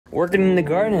working in the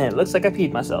garden and it looks like I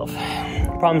peed myself.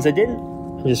 Problems I didn't,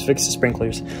 I just fixed the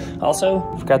sprinklers. Also,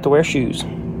 forgot to wear shoes.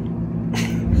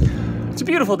 It's a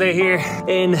beautiful day here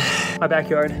in my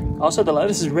backyard. Also, the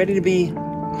lettuce is ready to be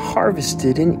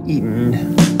harvested and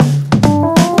eaten.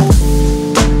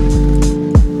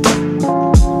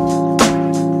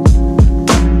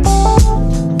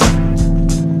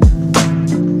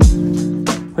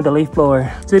 With the leaf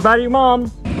blower. Say bye to your mom.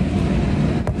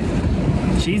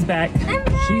 She's back. I'm back.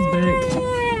 She's back.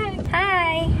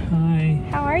 Hi. Hi.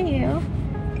 How are you?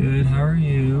 Good, how are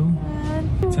you?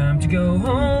 Good. Time to go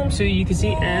home so you can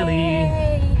see Allie.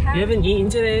 You haven't eaten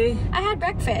today? I had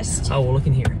breakfast. Oh, well, look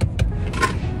in here.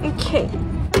 Okay.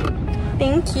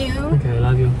 Thank you. Okay, I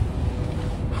love you.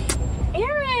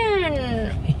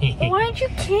 Aaron! Why'd you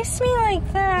kiss me like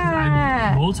I'm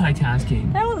that?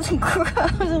 multitasking. That was gross.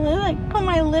 I like put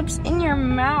my lips in your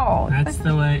mouth. That's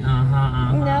the way, No.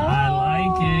 I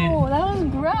like it. That was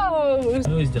gross.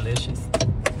 It was delicious.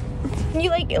 You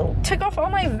like took off all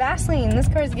my Vaseline. This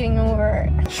car's getting over.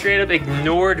 Straight up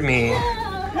ignored me.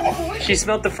 She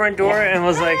smelled the front door and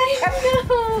was like, I'm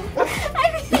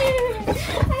here.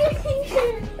 I'm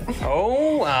here.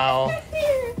 oh, wow. I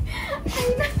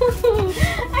know.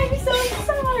 I'm so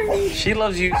sorry. She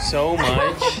loves you so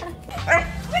much.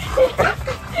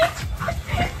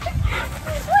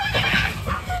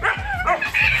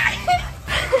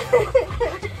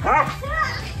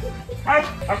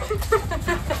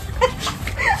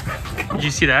 Did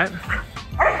you see that?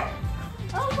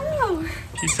 Oh wow.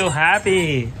 She's so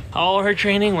happy. All her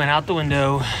training went out the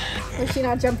window. Was she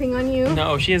not jumping on you?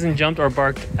 No, she hasn't jumped or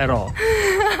barked at all.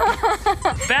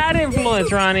 Bad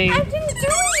influence, Ronnie. I didn't do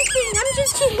anything. I'm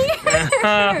just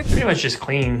here. Pretty much just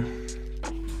clean.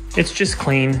 It's just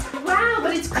clean. Wow,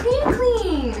 but it's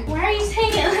clean. Why are you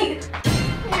saying it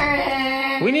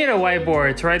like... We need a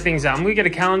whiteboard to write things out. And we get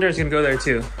a calendar, it's gonna go there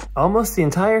too. Almost the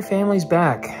entire family's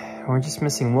back. We're just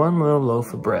missing one little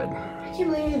loaf of bread. I can't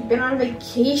believe you've been on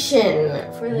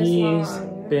vacation for this He's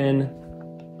long. been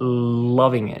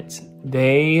loving it.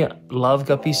 They love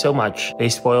Guppy so much. They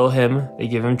spoil him, they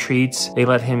give him treats, they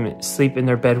let him sleep in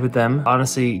their bed with them.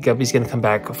 Honestly, Guppy's gonna come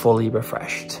back fully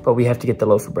refreshed. But we have to get the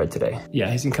loaf of bread today.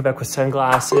 Yeah, he's gonna come back with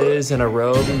sunglasses and a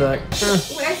robe and be like,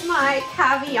 Where's my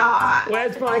caviar?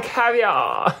 where's my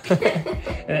caviar? And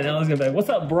then Ella's gonna be like, what's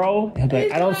up, bro? And I'll be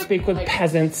like, I don't speak with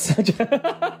peasants.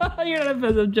 You're not a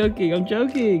peasant, I'm joking, I'm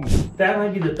joking. That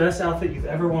might be the best outfit you've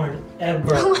ever worn, ever.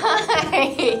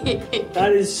 Why?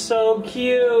 That is so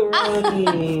cute, Roni.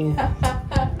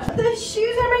 The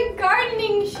shoes are my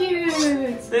gardening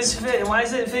shoes. This fit, why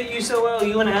does it fit you so well,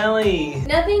 you and Allie?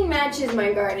 Nothing matches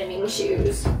my gardening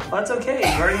shoes. Well, that's okay,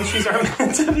 gardening shoes are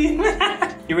meant to be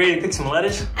matched. You ready to pick some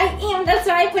lettuce? I am, that's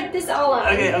why I put this all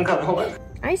on. Okay, I'm coming, hold on.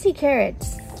 I see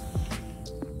carrots.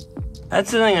 That's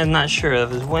the thing I'm not sure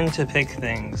of, is when to pick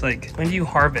things. Like, when do you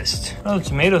harvest? Oh, the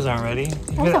tomatoes aren't ready. You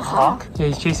That's hear a hawk. Yeah,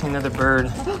 he's chasing another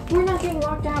bird. We're not getting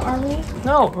locked out, are we?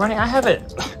 No, Ronnie, I have it.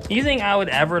 You think I would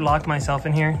ever lock myself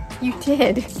in here? You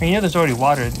did. I mean, you know there's already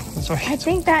water. It's already... I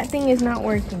think that thing is not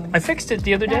working. I fixed it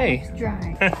the other day. It's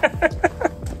dry.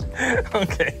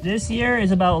 Okay. This year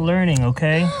is about learning,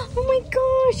 okay? Oh my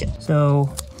gosh. So,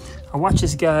 I watched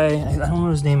this guy, I don't know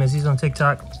what his name is, he's on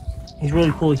TikTok. He's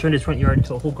really cool, he turned his front yard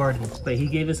into a whole garden. But he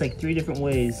gave us like 3 different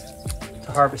ways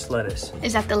to harvest lettuce.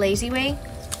 Is that the lazy way?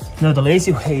 No, the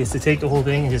lazy way is to take the whole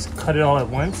thing and just cut it all at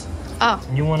once. Oh.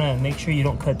 And you wanna make sure you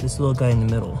don't cut this little guy in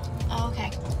the middle. Oh,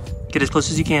 okay. Get as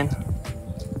close as you can.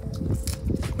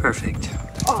 Perfect.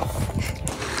 Oh.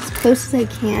 As close as I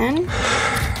can?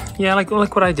 Yeah, like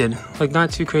what I did. Like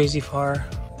not too crazy far.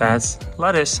 That's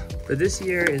lettuce. But this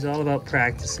year is all about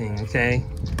practicing, okay?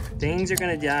 Things are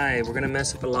gonna die, we're gonna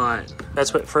mess up a lot.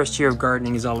 That's what first year of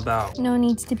gardening is all about. No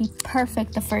needs to be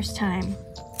perfect the first time.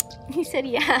 He said,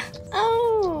 yeah.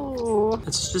 Oh.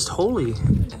 It's just holy.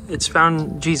 It's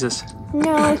found Jesus.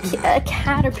 No, a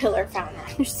caterpillar found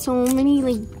that. There's so many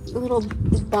like little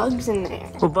bugs in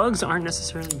there. Well, bugs aren't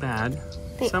necessarily bad.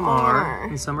 They Some are.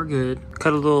 and some are good.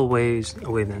 Cut a little ways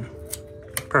away then.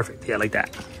 Perfect, yeah, like that.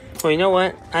 Well, you know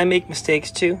what? I make mistakes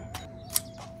too.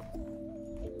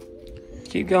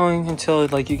 Keep going until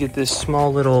like you get this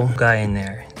small little guy in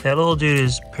there. That little dude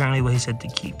is apparently what he said to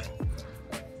keep.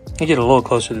 You get a little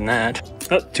closer than that.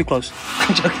 Oh, too close.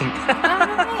 I'm joking.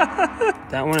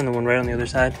 That one and the one right on the other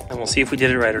side. And we'll see if we did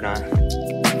it right or not.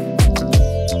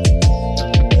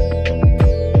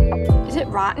 Is it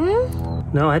rotten?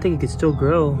 No, I think it could still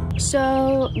grow.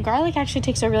 So garlic actually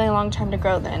takes a really long time to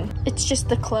grow then. It's just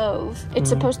the clove. It's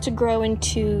supposed to grow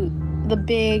into the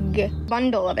big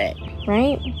bundle of it.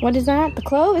 right? What is that? The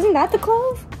clove? Isn't that the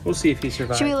clove? We'll see if he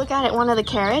survives. Should we look at it? One of the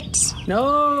carrots?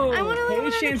 No! I wanna look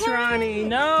at Patience, the carrot. Ronnie!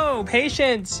 No!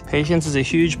 Patience! Patience is a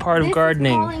huge part of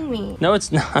gardening. This is calling me. No,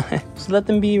 it's not. Just let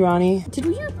them be, Ronnie. Did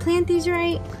we plant these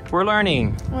right? We're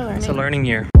learning. We're learning. It's a learning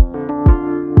year.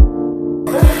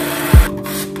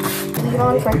 Leave it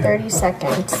on for 30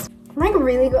 seconds. Am I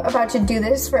really about to do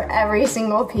this for every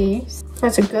single piece?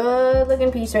 That's a good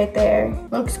looking piece right there.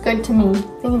 Looks good to me. I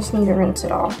think I just need to rinse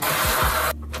it all.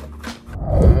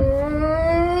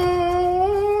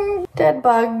 Dead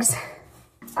bugs.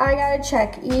 I gotta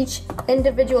check each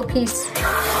individual piece.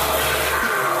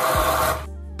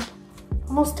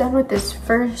 Almost done with this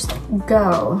first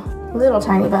go. Little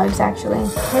tiny bugs actually.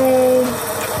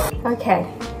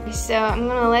 Okay. So I'm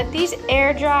gonna let these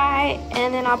air dry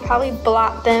and then I'll probably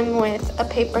blot them with a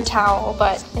paper towel,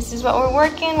 but this is what we're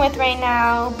working with right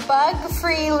now.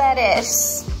 Bug-free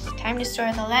lettuce. Time to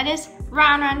store the lettuce.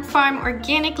 Round Run Farm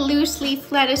organic loose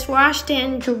leaf lettuce, washed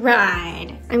and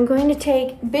dried. I'm going to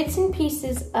take bits and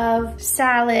pieces of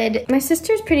salad. My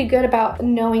sister's pretty good about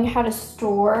knowing how to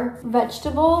store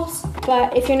vegetables,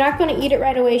 but if you're not gonna eat it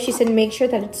right away, she said make sure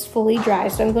that it's fully dry.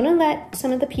 So I'm gonna let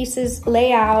some of the pieces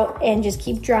lay out and just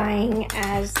keep drying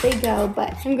as they go,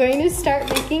 but I'm going to start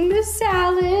making the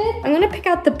salad. I'm gonna pick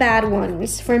out the bad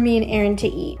ones for me and Aaron to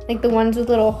eat, like the ones with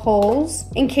little holes,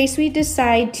 in case we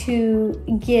decide to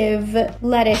give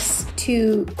lettuce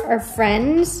to our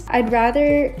friends. I'd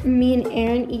rather me and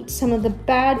Aaron eat some of the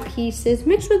bad pieces.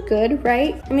 Mixed with good,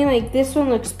 right? I mean, like this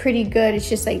one looks pretty good. It's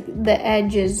just like the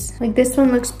edges. Like this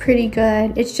one looks pretty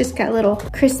good. It's just got little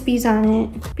crispies on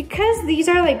it. Because these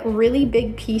are like really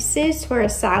big pieces for a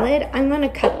salad, I'm gonna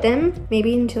cut them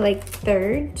maybe into like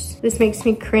thirds. This makes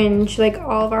me cringe, like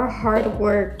all of our hard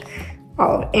work.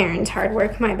 All of Aaron's hard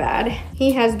work, my bad.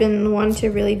 He has been the one to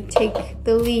really take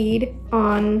the lead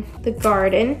on the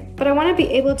garden. But I wanna be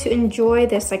able to enjoy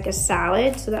this like a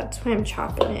salad, so that's why I'm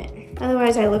chopping it.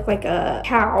 Otherwise I look like a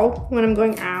cow when I'm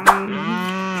going,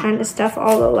 trying to stuff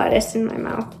all the lettuce in my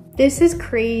mouth. This is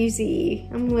crazy.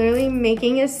 I'm literally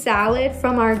making a salad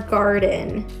from our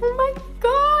garden. Oh my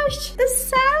gosh, the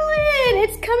salad,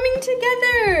 it's coming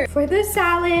together. For the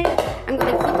salad, I'm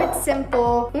gonna keep it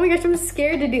simple. Oh my gosh, I'm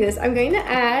scared to do this. I'm going to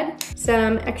add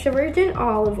some extra virgin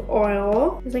olive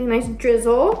oil. It's like a nice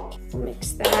drizzle.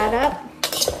 Mix that up.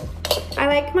 I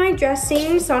like my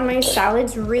dressings on my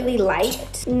salads really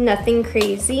light, nothing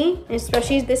crazy.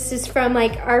 Especially this is from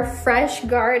like our fresh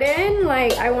garden.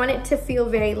 Like I want it to feel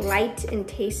very light and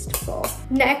tasteful.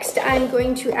 Next, I'm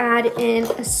going to add in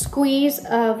a squeeze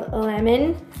of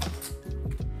lemon.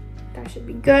 That should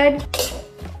be good.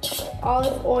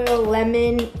 Olive oil,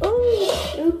 lemon. Ooh,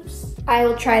 oops.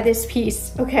 I'll try this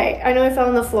piece. Okay, I know I fell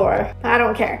on the floor. I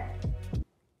don't care.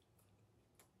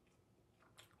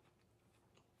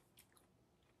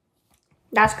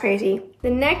 That's crazy. The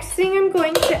next thing I'm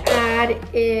going to add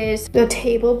is the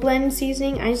table blend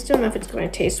seasoning. I just don't know if it's going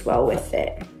to taste well with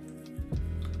it.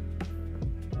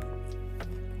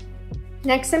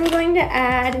 Next, I'm going to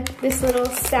add this little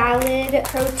salad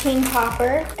protein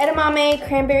popper, edamame,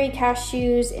 cranberry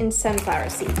cashews, and sunflower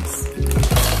seeds.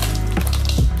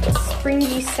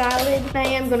 Springy salad. I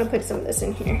am going to put some of this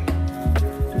in here,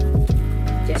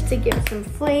 just to give some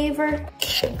flavor.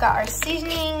 We've got our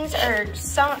seasonings,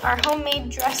 our homemade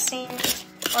dressing,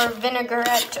 or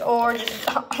vinaigrette, or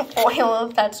just oil,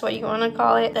 if that's what you want to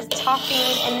call it. The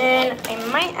topping, and then I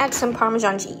might add some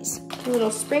Parmesan cheese. A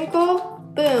little sprinkle,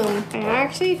 boom. I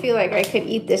actually feel like I could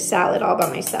eat this salad all by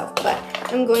myself, but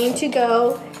I'm going to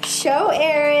go show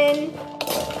Aaron,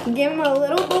 give him a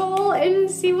little bowl,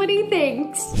 and see what he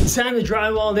thinks. It's time to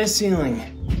drywall this ceiling.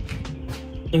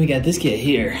 And we got this kit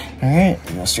here. All right,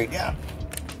 go straight down.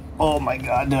 Oh my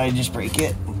God, did I just break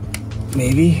it?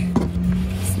 Maybe.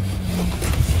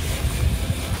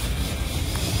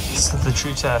 This is the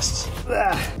true test.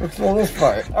 Let's pull this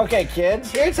part. Okay, kids,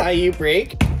 here's how you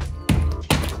break.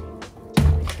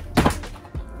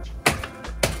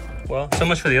 Well, so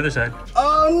much for the other side.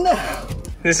 Oh no!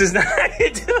 This is not how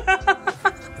you do it.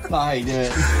 That's not how you do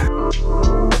it.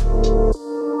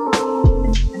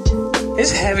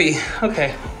 It's heavy.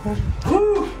 Okay.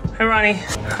 Woo. Hi, Ronnie.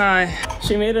 Hi.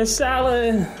 She made a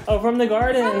salad. Oh, from the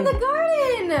garden. From the garden.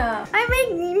 I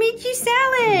made you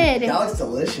salad. That looks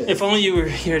delicious. If only you were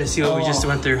here to see what we just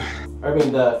went through. I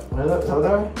mean, what is that over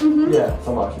there? Mm-hmm. Yeah,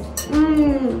 some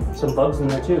options. Some bugs in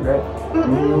there too, right?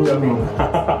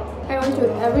 I went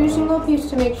through every single piece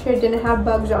to make sure it didn't have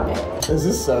bugs on it. This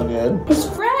is so good. It's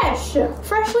fresh.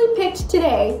 Freshly picked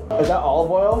today. Is that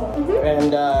olive oil?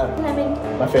 And Lemon.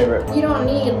 my favorite. You don't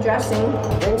need dressing.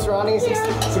 Thanks, Ronnie.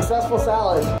 Successful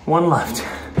salad. One left.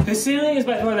 The ceiling is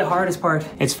by far the hardest part.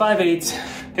 It's 5/8.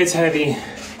 It's heavy.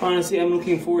 Honestly, I'm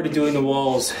looking forward to doing the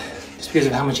walls just because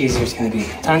of how much easier it's gonna be.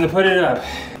 Time to put it up.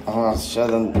 I'll show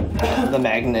them the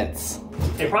magnets.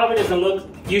 It probably doesn't look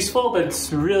useful, but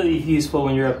it's really useful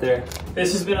when you're up there.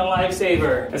 This has been a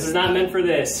lifesaver. This is not meant for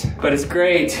this, but it's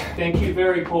great. Thank you,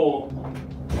 very cool.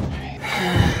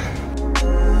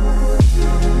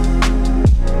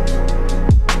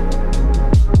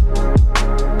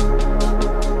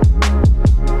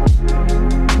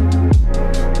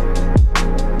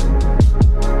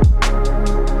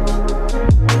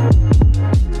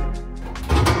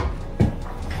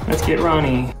 Let's get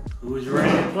Roni. Who's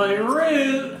ready to play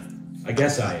root? I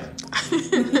guess I am.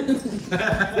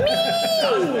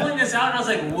 I was pulling this out and I was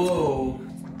like, whoa.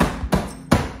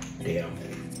 Damn.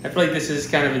 I feel like this is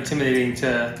kind of intimidating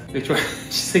to Victoria.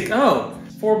 She's like, oh,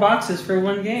 4 boxes for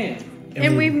 1 game.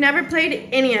 And we've never played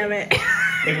any of it.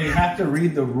 And we have to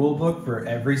read the rule book for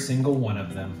every single one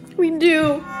of them. We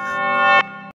do.